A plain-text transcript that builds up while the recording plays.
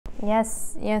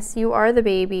Yes, you are the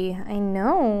baby. I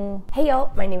know. Hey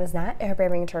y'all, my name is Nat. I hope you're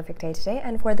having a terrific day today,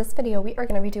 and for this video, we are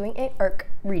going to be doing a 𝗖cie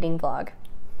reading vlog.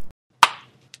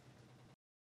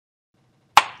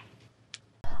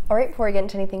 Alright, before we get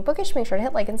into anything bookish, make sure to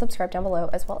hit like and subscribe down below,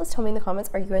 as well as tell me in the comments,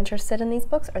 are you interested in these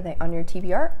books? Are they on your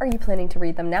TBR? Are you planning to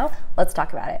read them now? Let's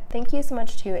talk about it. Thank you so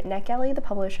much to Netgalley, the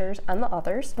publishers, and the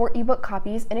authors for ebook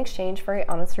copies in exchange for an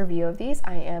honest review of these.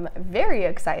 I am very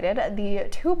excited. The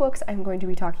two books I'm going to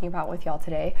be talking about with y'all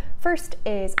today. First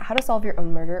is How to Solve Your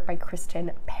Own Murder by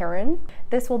Kristen Perrin.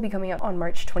 This will be coming out on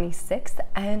March 26th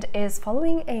and is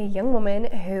following a young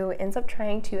woman who ends up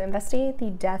trying to investigate the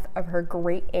death of her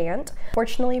great aunt.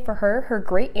 Fortunately for her, her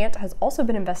great aunt has also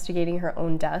been investigating her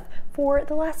own death for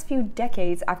the last few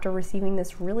decades after receiving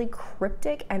this really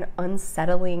cryptic and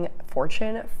unsettling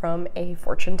fortune from a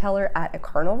fortune teller at a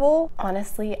carnival.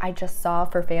 Honestly, I just saw,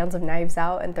 for fans of Knives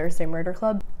Out and Thursday Murder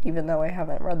Club, even though I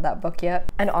haven't read that book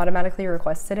yet, and automatically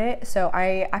requested it. So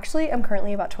I actually am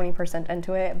currently about 20%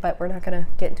 into it, but we're not gonna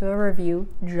get into a review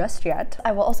just yet.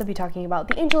 I will also be talking about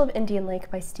The Angel of Indian Lake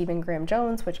by Stephen Graham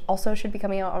Jones, which also should be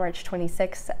coming out on March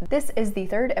 26th. This is the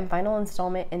third and final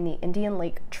installment in the Indian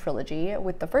Lake trilogy,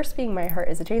 with the first being My Heart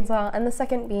is a Chainsaw and the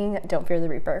second being Don't Fear the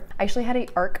Reaper. I actually had an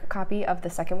ARC copy of the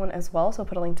second one as well, so I'll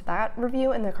put a link to that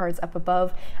review in the cards up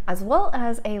above, as well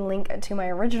as a link to my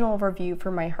original review for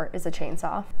My Heart is a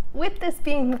Chainsaw. With this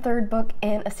being the third book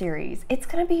in a series, it's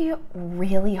gonna be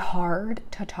really hard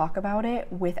to talk about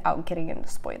it without getting into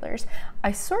spoilers.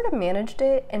 I sort of managed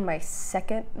it in my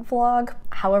second vlog.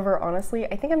 However, honestly,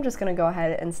 I think I'm just gonna go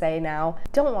ahead and say now,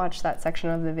 don't watch that section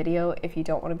of the video if you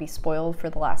don't want to be spoiled for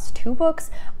the last two books.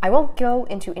 I won't go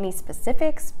into any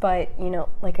specifics, but you know,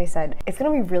 like I said, it's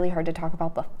gonna be really hard to talk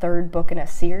about the third book in a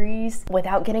series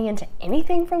without getting into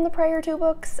anything from the prior two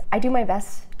books. I do my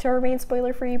best to remain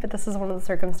spoiler free, but this is one of the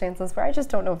circumstances where I just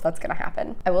don't know if that's gonna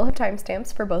happen. I will have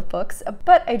timestamps for both books,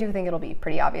 but I do think it'll be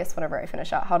pretty obvious whenever I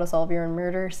finish out How to Solve Your Own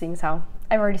Murder, seeing as how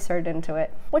I've already started into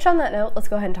it. Which, on that note, let's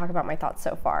go ahead and talk about my thoughts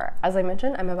so far. As I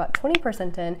mentioned, I'm about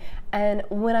 20% in, and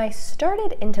when I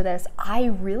started into this, I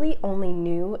really only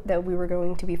knew that we were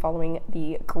going to be following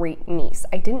the great niece.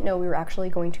 I didn't know we were actually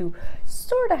going to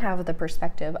sort of have the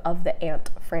perspective of the Aunt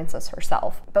Frances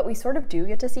herself, but we sort of do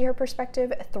get to see her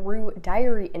perspective through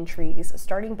diary entries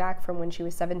starting back from when she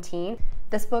was 17.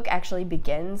 This book actually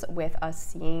begins with us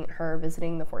seeing her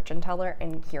visiting the fortune teller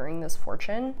and hearing this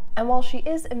fortune. And while she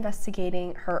is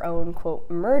investigating her own, quote,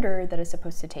 murder that is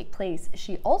supposed to take place,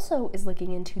 she also is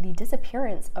looking into the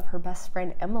disappearance of her best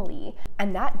friend Emily.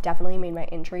 And that definitely made my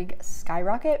intrigue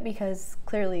skyrocket because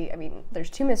clearly, I mean, there's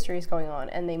two mysteries going on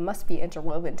and they must be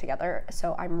interwoven together.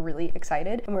 So I'm really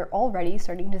excited. And we're already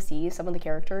starting to see some of the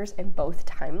characters in both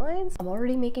timelines. I'm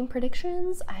already making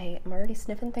predictions. I'm already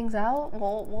sniffing things out.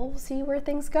 We'll see where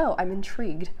things go. I'm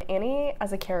intrigued. Annie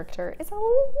as a character is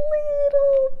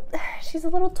she's a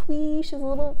little twee, she's a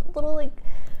little like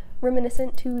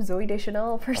reminiscent to Zooey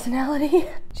Deschanel personality.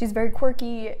 She's very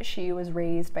quirky. She was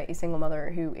raised by a single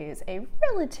mother who is a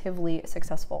relatively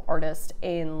successful artist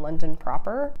in London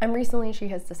proper. And recently she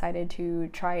has decided to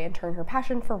try and turn her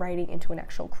passion for writing into an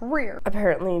actual career.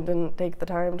 Apparently didn't take the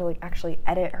time to like actually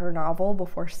edit her novel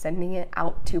before sending it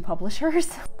out to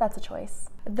publishers. That's a choice.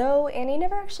 Though Annie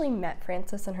never actually met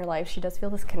Frances in her life, she does feel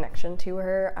this connection to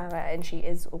her, and she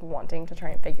is wanting to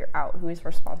try and figure out who is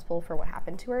responsible for what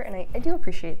happened to her, and I do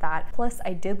appreciate that. Plus,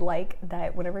 I did like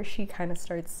that whenever she kind of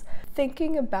starts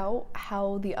thinking about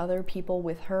how the other people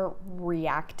with her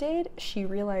reacted, she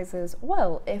realizes,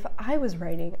 well, if I was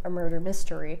writing a murder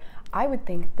mystery, I would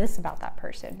think this about that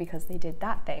person because they did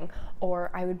that thing,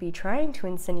 or I would be trying to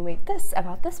insinuate this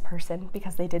about this person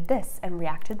because they did this and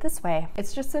reacted this way.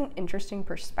 It's just an interesting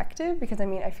perspective because I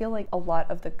mean, I feel like a lot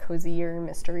of the cozier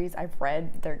mysteries I've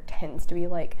read, there tends to be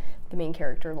like the main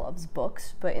character loves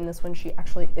books, but in this one she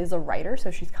actually is a writer, so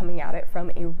she's coming at it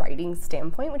from a writing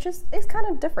standpoint, which is kind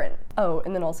of different. Oh,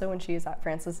 and then also when she is at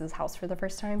Frances's house for the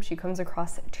first time, she comes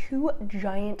across two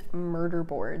giant murder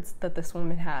boards that this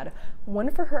woman had,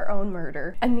 one for her own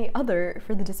murder and the other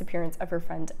for the disappearance of her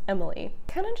friend Emily.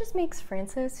 Kind of just makes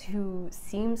Frances, who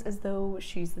seems as though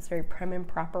she's this very prim and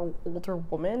proper older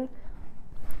woman,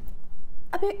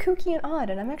 a bit kooky and odd,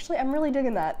 and I'm really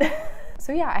digging that.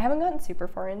 So yeah, I haven't gotten super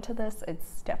far into this.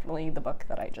 It's definitely the book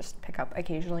that I just pick up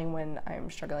occasionally when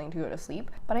I'm struggling to go to sleep,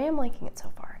 but I am liking it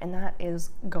so far, and that is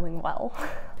going well.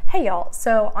 Hey y'all,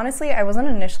 so honestly, I wasn't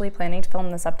initially planning to film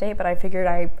this update, but I figured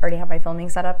I already have my filming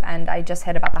set up and I just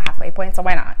hit about the halfway point, so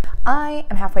why not? I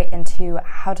am halfway into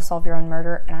How to Solve Your Own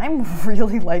Murder, and I'm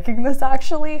really liking this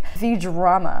actually. The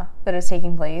drama that is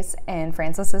taking place in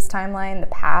Frances's timeline, the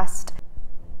past,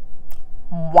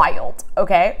 wild,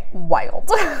 okay?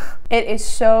 Wild. It is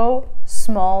so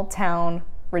small town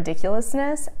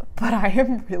ridiculousness, but I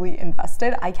am really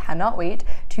invested. I cannot wait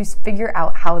to figure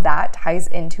out how that ties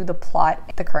into the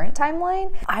plot, the current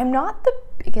timeline. I'm not the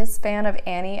biggest fan of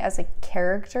Annie as a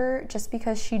character just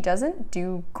because she doesn't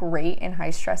do great in high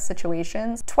stress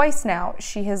situations. Twice now,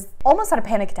 she has almost had a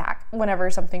panic attack whenever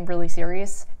something really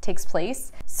serious takes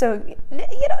place. So, you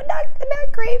know,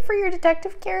 not great for your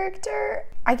detective character.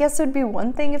 I guess it would be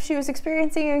one thing if she was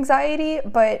experiencing anxiety,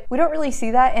 but we don't really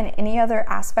see that in any other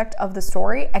aspect of the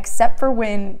story except for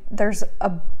when there's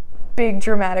a big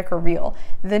dramatic reveal.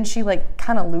 Then she like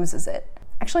kind of loses it.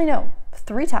 Actually, no,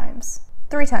 3 times.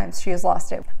 3 times she has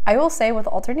lost it. I will say with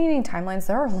alternating timelines,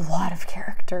 there are a lot of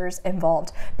characters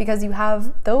involved because you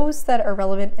have those that are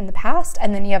relevant in the past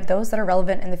and then you have those that are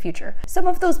relevant in the future. Some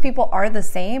of those people are the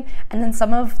same and then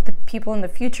some of the people in the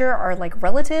future are like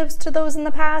relatives to those in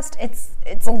the past.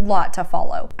 It's a lot to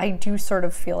follow. I do sort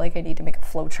of feel like I need to make a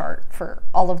flow chart for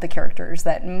all of the characters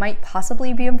that might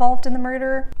possibly be involved in the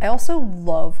murder. I also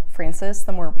love Frances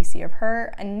the more we see of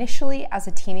her. Initially as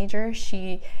a teenager,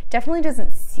 she definitely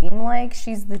doesn't seem like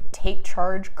she's the take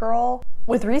charge girl.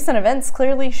 With recent events,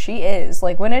 clearly she is.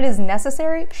 Like when it is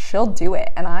necessary, she'll do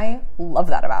it. And I love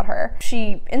that about her.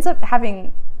 She ends up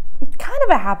having kind of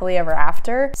a happily ever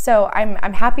after. So I'm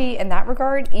happy in that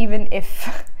regard, even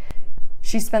if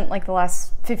she spent like the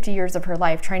last 50 years of her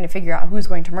life trying to figure out who's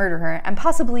going to murder her and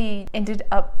possibly ended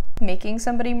up making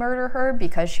somebody murder her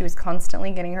because she was constantly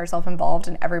getting herself involved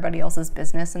in everybody else's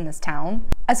business in this town.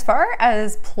 As far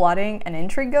as plotting and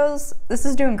intrigue goes, this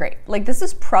is doing great. Like this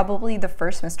is probably the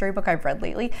first mystery book I've read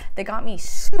lately that got me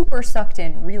super sucked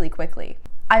in really quickly.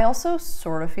 I also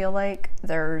sort of feel like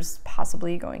there's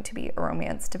possibly going to be a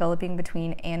romance developing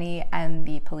between Annie and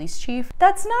the police chief.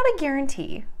 That's not a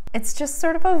guarantee. It's just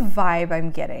sort of a vibe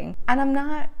I'm getting, and I'm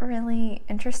not really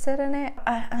interested in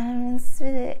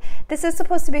it. This is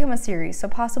supposed to become a series, so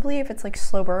possibly if it's like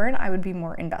slow burn, I would be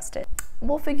more invested.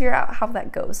 We'll figure out how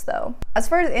that goes though. As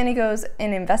far as Annie goes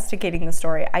in investigating the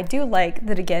story, I do like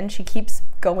that again, she keeps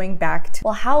going back to,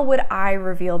 well, how would I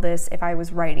reveal this if I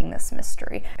was writing this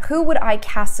mystery? Who would I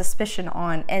cast suspicion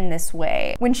on in this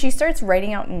way? When she starts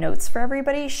writing out notes for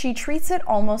everybody, she treats it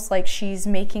almost like she's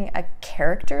making a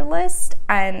character list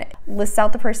and lists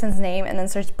out the person's name and then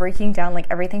starts breaking down like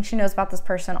everything she knows about this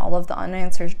person, all of the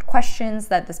unanswered questions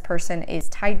that this person is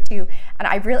tied to. And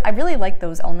I really like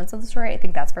those elements of the story. I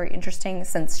think that's very interesting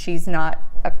since she's not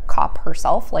a cop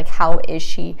herself. Like how is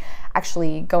she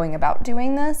actually going about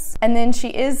doing this? And then she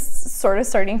is sort of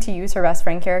starting to use her best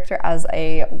friend character as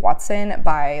a Watson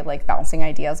by like bouncing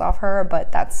ideas off her,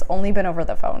 but that's only been over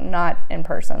the phone, not in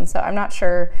person. So I'm not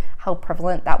sure how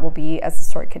prevalent that will be as the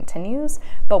story continues.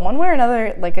 But one way or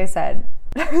another, like I said,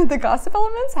 the gossip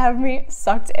elements have me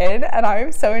sucked in and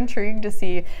I'm so intrigued to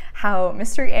see how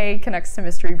Mystery A connects to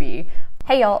Mystery B.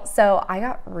 Hey y'all, so I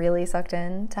got really sucked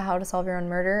in to How to Solve Your Own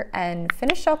Murder and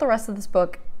finished out the rest of this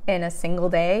book in a single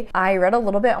day. I read a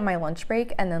little bit on my lunch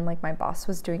break and then like my boss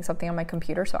was doing something on my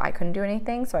computer so I couldn't do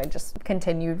anything, so I just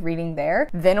continued reading there.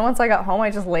 Then once I got home, I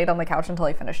just laid on the couch until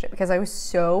I finished it because I was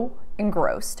so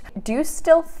engrossed. Do you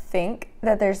still think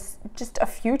that there's just a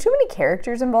few too many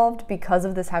characters involved because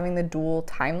of this having the dual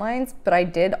timelines? But I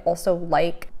did also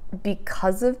like,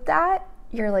 because of that,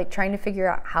 you're like trying to figure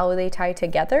out how they tie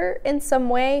together in some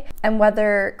way and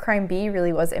whether crime B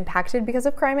really was impacted because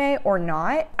of crime A or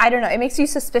not. I don't know, it makes you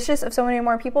suspicious of so many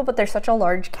more people, but there's such a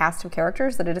large cast of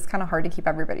characters that it is kind of hard to keep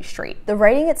everybody straight. The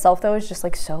writing itself though is just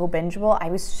like so bingeable. I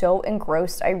was so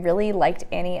engrossed. I really liked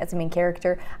Annie as a main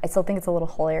character. I still think it's a little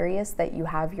hilarious that you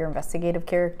have your investigative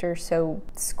character so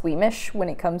squeamish when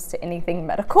it comes to anything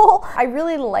medical. I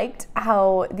really liked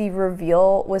how the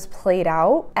reveal was played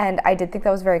out and I did think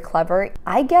that was very clever.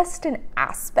 I guessed an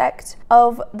aspect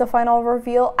of the final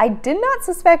reveal. I did not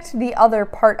suspect the other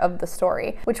part of the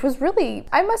story, which was really,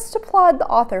 I must applaud the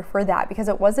author for that because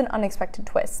it was an unexpected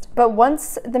twist. But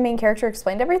once the main character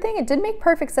explained everything, it did make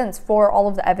perfect sense for all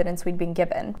of the evidence we'd been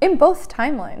given. In both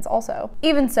timelines also.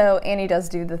 Even so, Annie does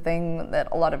do the thing that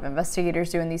a lot of investigators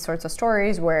do in these sorts of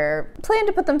stories where plan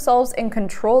to put themselves in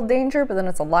controlled danger, but then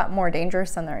it's a lot more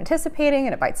dangerous than they're anticipating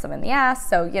and it bites them in the ass.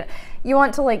 So, you know, you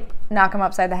want to like knock them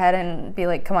upside the head and be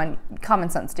like, come on, common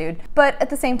sense, dude. But at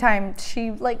the same time,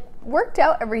 she like worked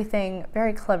out everything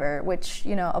very clever, which,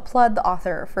 you know, applaud the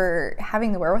author for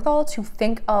having the wherewithal to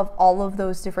think of all of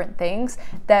those different things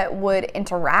that would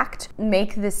interact,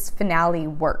 make this finale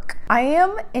work. I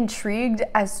am intrigued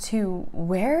as to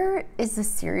where is this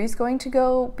series going to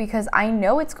go because I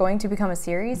know it's going to become a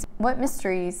series. What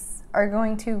mysteries are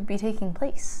going to be taking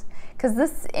place? because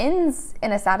this ends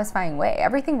in a satisfying way.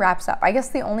 Everything wraps up. I guess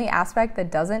the only aspect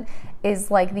that doesn't is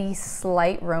like the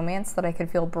slight romance that I could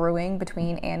feel brewing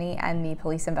between Annie and the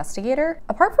police investigator.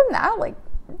 Apart from that, like,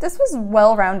 this was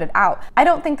well rounded out. I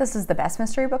don't think this is the best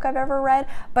mystery book I've ever read,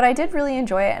 but I did really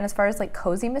enjoy it. And as far as like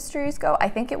cozy mysteries go, I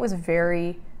think it was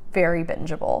very, very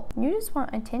bingeable. You just want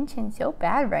attention so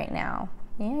bad right now.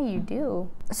 Yeah, you do.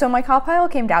 So my call pile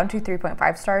came down to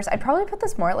 3.5 stars. I'd probably put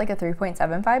this more at like a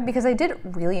 3.75 because I did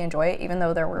really enjoy it, even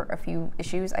though there were a few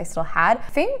issues I still had. I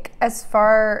think as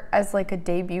far as like a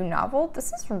debut novel,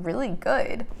 this is really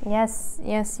good. Yes,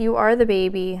 you are the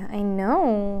baby. I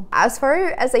know. As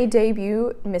far as a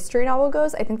debut mystery novel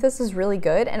goes, I think this is really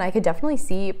good, and I could definitely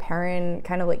see Perrin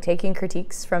kind of like taking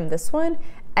critiques from this one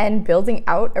and building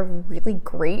out a really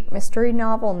great mystery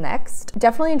novel next.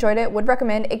 Definitely enjoyed it, would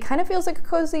recommend. It kind of feels like a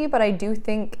cozy, but I do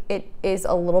think it is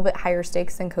a little bit higher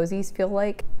stakes than cozies feel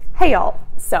like. Hey y'all,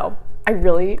 so I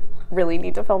really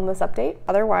need to film this update.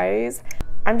 Otherwise,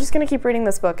 I'm just gonna keep reading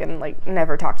this book and like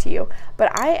never talk to you.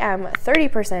 But I am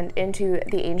 30% into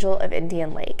The Angel of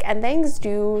Indian Lake, and things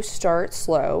do start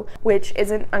slow, which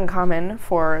isn't uncommon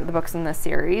for the books in this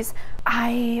series.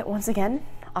 I, once again,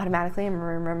 automatically am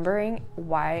remembering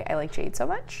why I like Jade so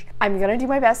much. I'm gonna do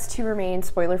my best to remain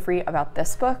spoiler-free about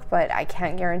this book, but I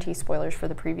can't guarantee spoilers for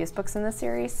the previous books in this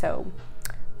series, so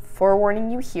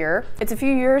forewarning you here. It's a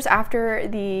few years after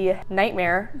the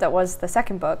nightmare that was the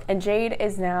second book, and Jade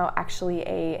is now actually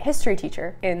a history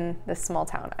teacher in this small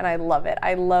town, and I love it.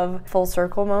 I love full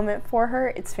circle moment for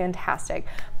her. It's fantastic,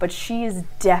 but she is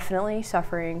definitely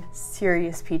suffering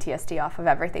serious PTSD off of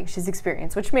everything she's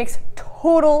experienced, which makes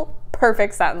total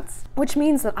perfect sense. Which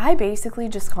means that I basically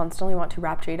just constantly want to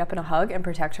wrap Jade up in a hug and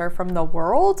protect her from the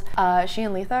world. She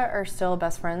and Letha are still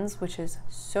best friends, which is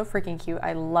so freaking cute.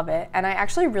 I love it. And I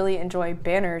actually really enjoy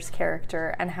Banner's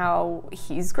character and how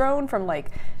he's grown from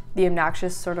like the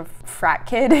obnoxious sort of frat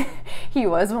kid he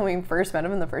was when we first met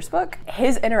him in the first book.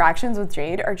 His interactions with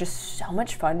Jade are just so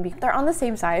much fun because they're on the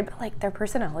same side, but like their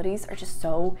personalities are just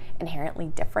so inherently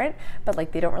different, but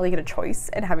like they don't really get a choice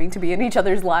in having to be in each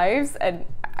other's lives, and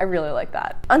I really like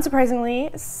that.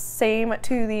 Unsurprisingly, same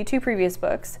to the two previous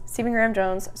books, Stephen Graham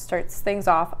Jones starts things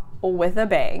off with a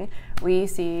bang. We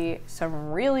see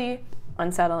some really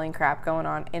unsettling crap going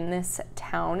on in this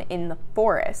town in the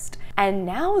forest. And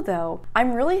now though,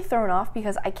 I'm really thrown off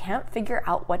because I can't figure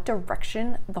out what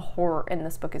direction the horror in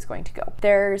this book is going to go.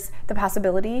 There's the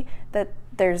possibility that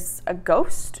there's a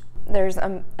ghost, there's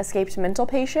an escaped mental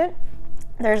patient,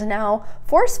 there's now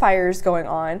forest fires going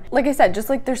on. Like I said, just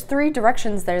like there's three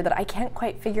directions there that I can't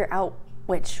quite figure out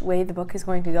which way the book is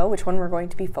going to go, which one we're going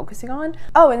to be focusing on.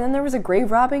 Oh, and then there was a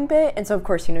grave robbing bit, and so of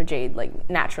course, you know, Jade, like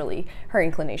naturally, her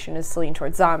inclination is to lean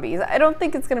towards zombies. I don't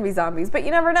think it's gonna be zombies, but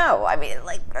you never know. I mean,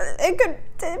 like, it could,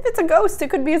 if it's a ghost, it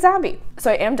could be a zombie.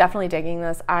 So I am definitely digging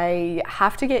this. I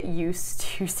have to get used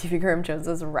to Stephen Graham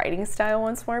Jones's writing style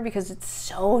once more because it's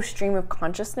so stream of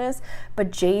consciousness,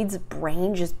 but Jade's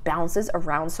brain just bounces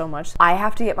around so much. I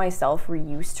have to get myself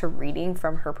reused to reading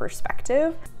from her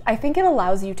perspective. I think it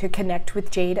allows you to connect with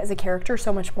Jade as a character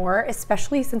so much more,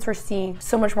 especially since we're seeing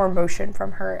so much more emotion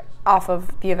from her off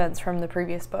of the events from the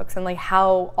previous books and like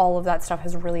how all of that stuff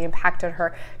has really impacted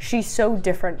her. She's so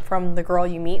different from the girl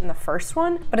you meet in the first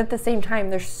one, but at the same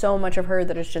time, there's so much of her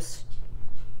that is just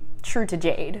true to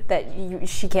Jade that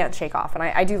she can't shake off, and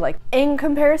I do like. In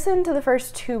comparison to the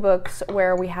first two books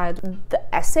where we had the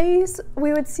essays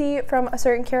we would see from a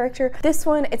certain character, this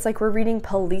one it's like we're reading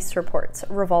police reports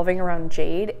revolving around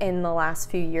Jade in the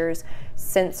last few years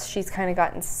since she's kind of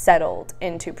gotten settled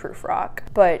into Proof Rock,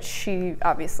 but she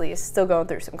obviously is still going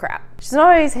through some crap. She's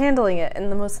not always handling it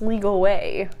in the most legal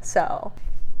way, so.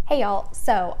 Hey y'all,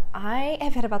 so I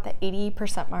have hit about the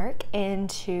 80% mark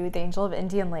into The Angel of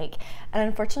Indian Lake, and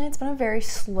unfortunately it's been a very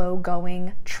slow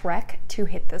going trek to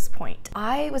hit this point.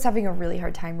 I was having a really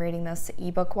hard time reading this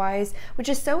ebook wise, which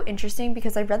is so interesting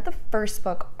because I read the first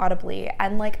book audibly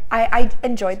and like I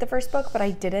enjoyed the first book, but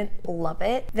I didn't love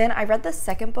it. Then I read the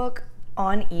second book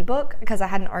on ebook because I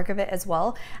had an arc of it as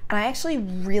well, and I actually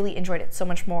really enjoyed it so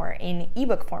much more in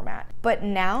ebook format. But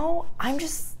now I'm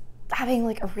just having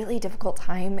like a really difficult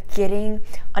time getting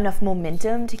enough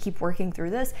momentum to keep working through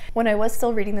this. When I was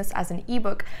still reading this as an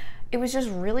ebook, it was just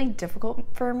really difficult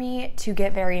for me to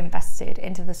get very invested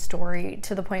into the story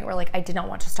to the point where like I did not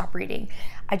want to stop reading.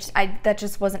 That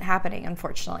just wasn't happening,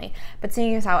 unfortunately. But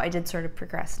seeing as how I did sort of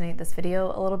procrastinate this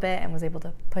video a little bit and was able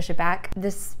to push it back,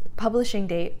 this publishing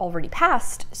date already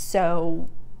passed, so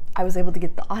I was able to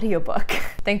get the audiobook.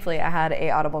 Thankfully, I had a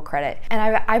Audible credit, and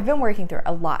I've been working through it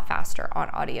a lot faster on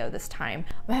audio this time.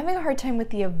 I'm having a hard time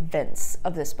with the events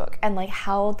of this book and like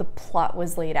how the plot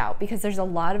was laid out, because there's a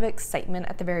lot of excitement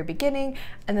at the very beginning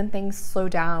and then things slow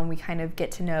down. We kind of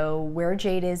get to know where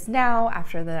Jade is now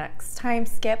after the next time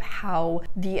skip, how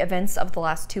the events of the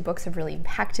last 2 books have really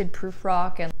impacted Proof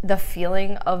Rock and the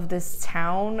feeling of this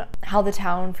town, how the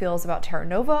town feels about Terra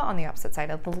Nova on the opposite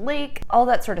side of the lake, all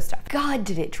that sort of stuff. God,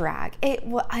 did it drag.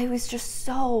 I was just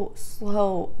so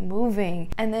slow moving.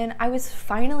 And then I was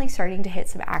finally starting to hit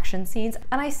some action scenes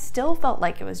and I still felt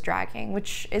like it was dragging,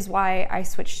 which is why I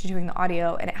switched to doing the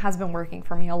audio, and it has been working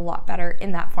for me a lot better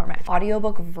in that format.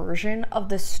 Audiobook version of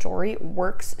the story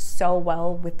works so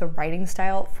well with the writing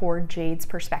style for Jade's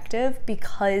perspective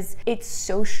because it's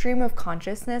so stream of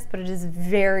consciousness, but it is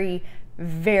very,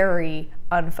 very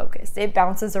unfocused. It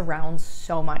bounces around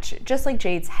so much, just like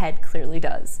Jade's head clearly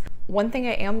does. One thing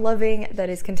I am loving that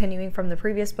is continuing from the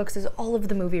previous books is all of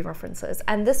the movie references.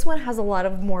 And this one has a lot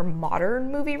of more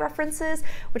modern movie references,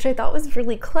 which I thought was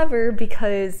really clever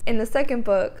because in the second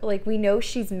book, like, we know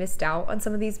she's missed out on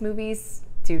some of these movies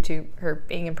due to her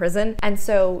being in prison. And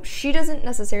so she doesn't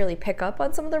necessarily pick up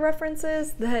on some of the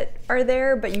references that are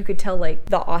there, but you could tell like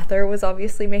the author was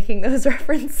obviously making those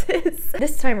references.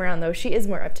 This time around though, she is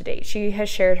more up to date. She has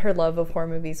shared her love of horror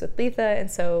movies with 𝗖cie,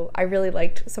 and so I really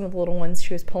liked some of the little ones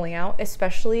she was pulling out,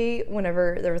 especially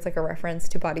whenever there was like a reference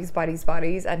to Bodies, Bodies,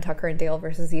 Bodies and Tucker and Dale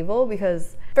versus Evil,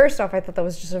 because first off, I thought that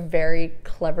was just a very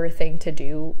clever thing to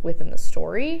do within the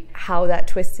story. How that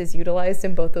twist is utilized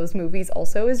in both those movies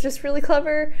also is just really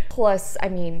clever. Plus, I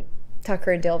mean,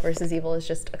 Tucker and Dale versus Evil is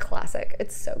just a classic.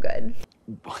 It's so good.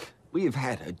 We have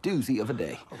had a doozy of a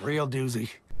day. A real doozy.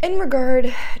 In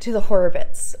regard to the horror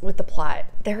bits with the plot,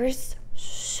 there is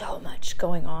so much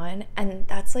going on, and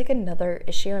that's like another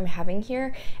issue I'm having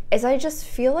here, is I just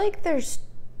feel like there's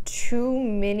too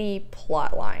many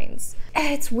plot lines. And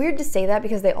it's weird to say that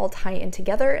because they all tie in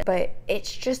together, but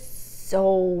it's just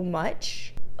so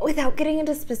much. Without getting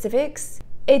into specifics,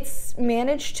 it's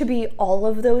managed to be all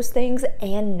of those things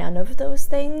and none of those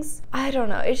things. I don't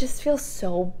know, it just feels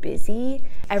so busy.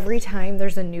 Every time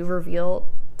there's a new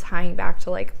reveal tying back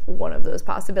to like one of those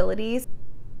possibilities,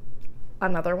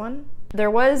 another one.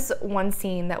 There was one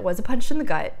scene that was a punch in the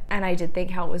gut, and I did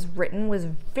think how it was written was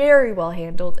very well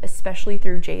handled, especially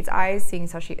through Jade's eyes, seeing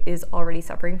as how she is already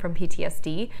suffering from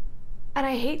PTSD. And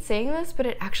I hate saying this, but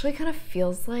it actually kind of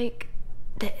feels like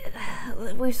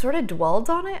we sort of dwelled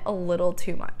on it a little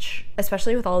too much,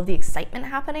 especially with all of the excitement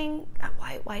happening.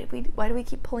 Why do we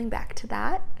keep pulling back to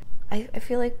that? I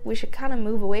feel like we should kind of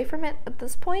move away from it at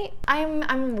this point.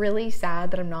 I'm really sad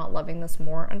that I'm not loving this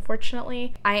more,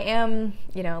 unfortunately. I am,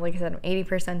 you know, like I said, I'm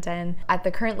 80% in. At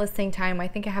the current listening time, I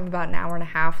think I have about an hour and a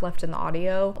half left in the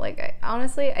audio. Like,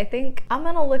 honestly, I think I'm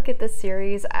gonna look at this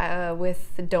series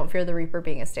with Don't Fear the Reaper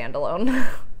being a standalone.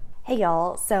 Hey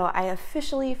y'all, so I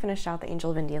officially finished out The Angel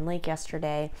of Indian Lake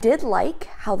yesterday. Did like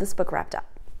how this book wrapped up.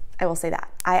 I will say that.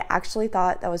 I actually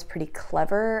thought that was pretty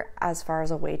clever as far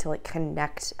as a way to like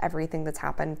connect everything that's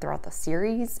happened throughout the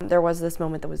series. There was this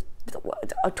moment that was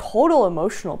a total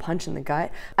emotional punch in the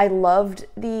gut. I loved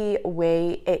the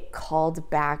way it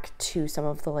called back to some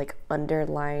of the like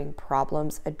underlying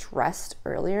problems addressed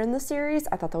earlier in the series.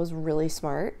 I thought that was really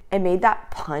smart. It made that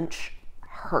punch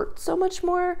hurt so much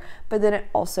more, but then it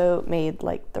also made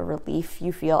like the relief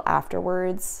you feel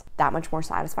afterwards that much more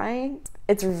satisfying.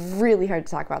 It's really hard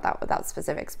to talk about that without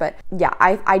specifics, but yeah,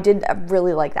 I did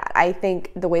really like that. I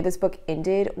think the way this book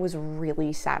ended was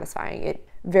really satisfying. It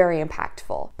very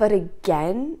impactful. But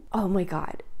again, oh my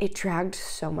God, it dragged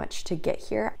so much to get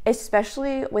here,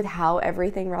 especially with how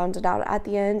everything rounded out at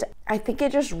the end. I think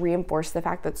it just reinforced the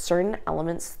fact that certain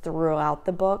elements throughout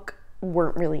the book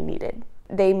weren't really needed.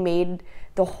 They made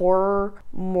the horror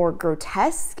more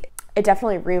grotesque. It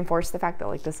definitely reinforced the fact that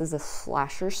like this is a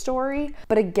slasher story.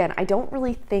 But again, I don't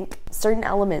really think certain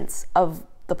elements of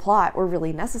the plot were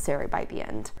really necessary by the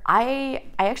end. I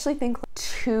actually think like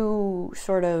 2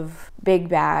 sort of big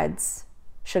bads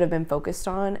should have been focused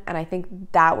on, and I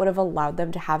think that would have allowed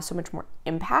them to have so much more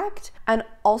impact, and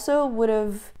also would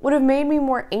have made me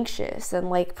more anxious and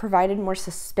like provided more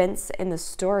suspense in the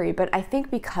story. But I think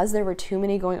because there were too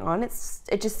many going on,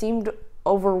 it just seemed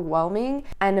overwhelming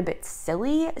and a bit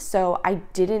silly, so I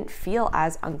didn't feel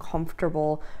as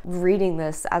uncomfortable reading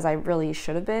this as I really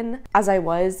should have been, as I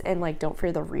was in like Don't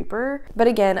Fear the Reaper. But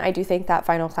again, I do think that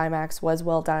final climax was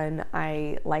well done.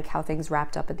 I like how things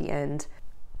wrapped up at the end.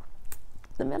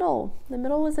 The middle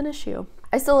was an issue.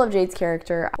 I still love Jade's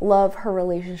character. I love her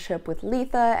relationship with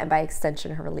Letha, and by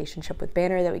extension her relationship with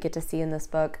Banner that we get to see in this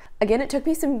book. Again, it took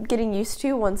me some getting used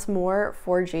to once more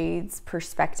for Jade's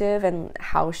perspective and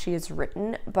how she is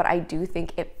written, but I do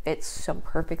think it fits so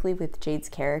perfectly with Jade's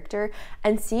character,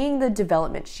 and seeing the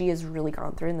development she has really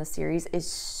gone through in the series is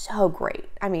so great.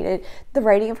 I mean, the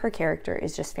writing of her character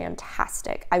is just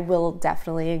fantastic. I will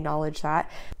definitely acknowledge that,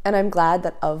 and I'm glad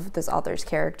that of this author's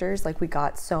characters, like, we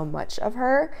got so much of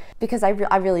her, because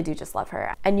I really do just love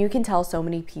her. And you can tell so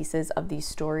many pieces of these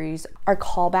stories are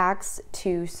callbacks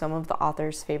to some of the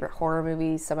author's favorite horror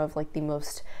movies, some of like the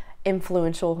most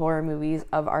influential horror movies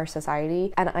of our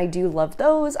society, and I do love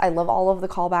those. I love all of the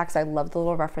callbacks. I love the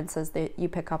little references that you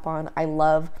pick up on. I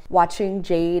love watching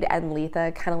Jade and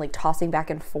Letha kind of like tossing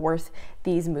back and forth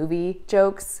these movie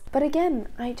jokes. But again,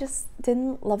 I just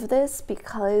didn't love this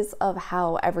because of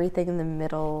how everything in the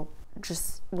middle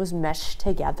just was meshed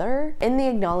together. In the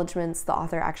acknowledgements, the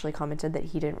author actually commented that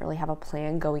he didn't really have a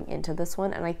plan going into this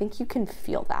one, and I think you can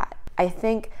feel that. I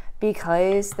think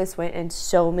because this went in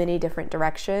so many different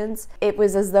directions, it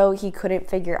was as though he couldn't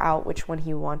figure out which one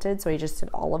he wanted, so he just did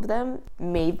all of them,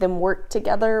 made them work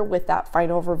together with that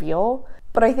final reveal.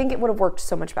 But I think it would have worked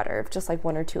so much better if just like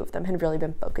one or two of them had really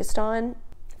been focused on.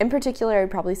 In particular,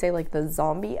 I'd probably say like the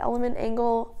zombie element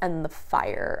angle and the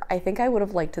fire. I think I would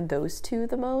have liked those two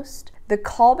the most. The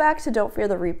callback to Don't Fear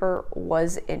the Reaper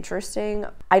was interesting.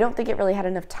 I don't think it really had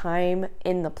enough time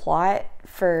in the plot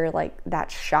for like that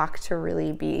shock to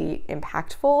really be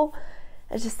impactful.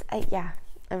 It's just,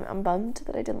 I'm bummed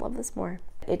that I didn't love this more.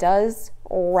 It does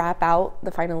wrap out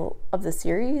the final of the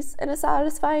series in a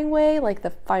satisfying way. Like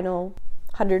the final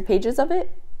 100 pages of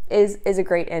it is a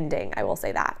great ending, I will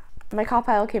say that. My call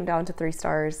pile came down to 3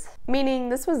 stars, meaning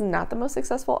this was not the most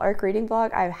successful ARC reading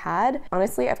vlog I've had.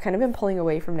 Honestly, I've kind of been pulling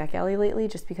away from Netgalley lately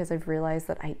just because I've realized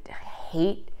that I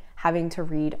hate having to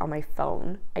read on my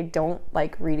phone. I don't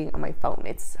like reading on my phone.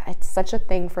 It's such a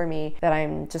thing for me that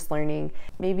I'm just learning.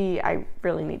 Maybe I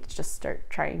really need to just start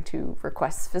trying to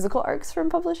request physical ARCs from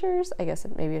publishers. I guess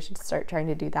maybe I should start trying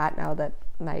to do that now that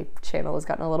my channel has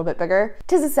gotten a little bit bigger.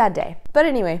 'Tis a sad day. But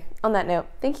anyway, on that note,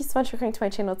 thank you so much for coming to my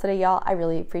channel today, y'all. I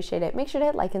really appreciate it. Make sure to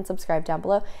hit like and subscribe down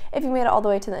below. If you made it all the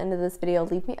way to the end of this video,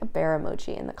 leave me a bear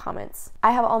emoji in the comments.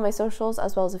 I have all my socials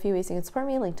as well as a few ways you can support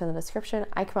me linked in the description.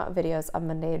 I come out with videos on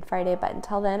Monday and Friday, but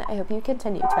until then, I hope you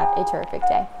continue to have a terrific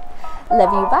day.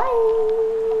 Love you,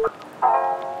 bye!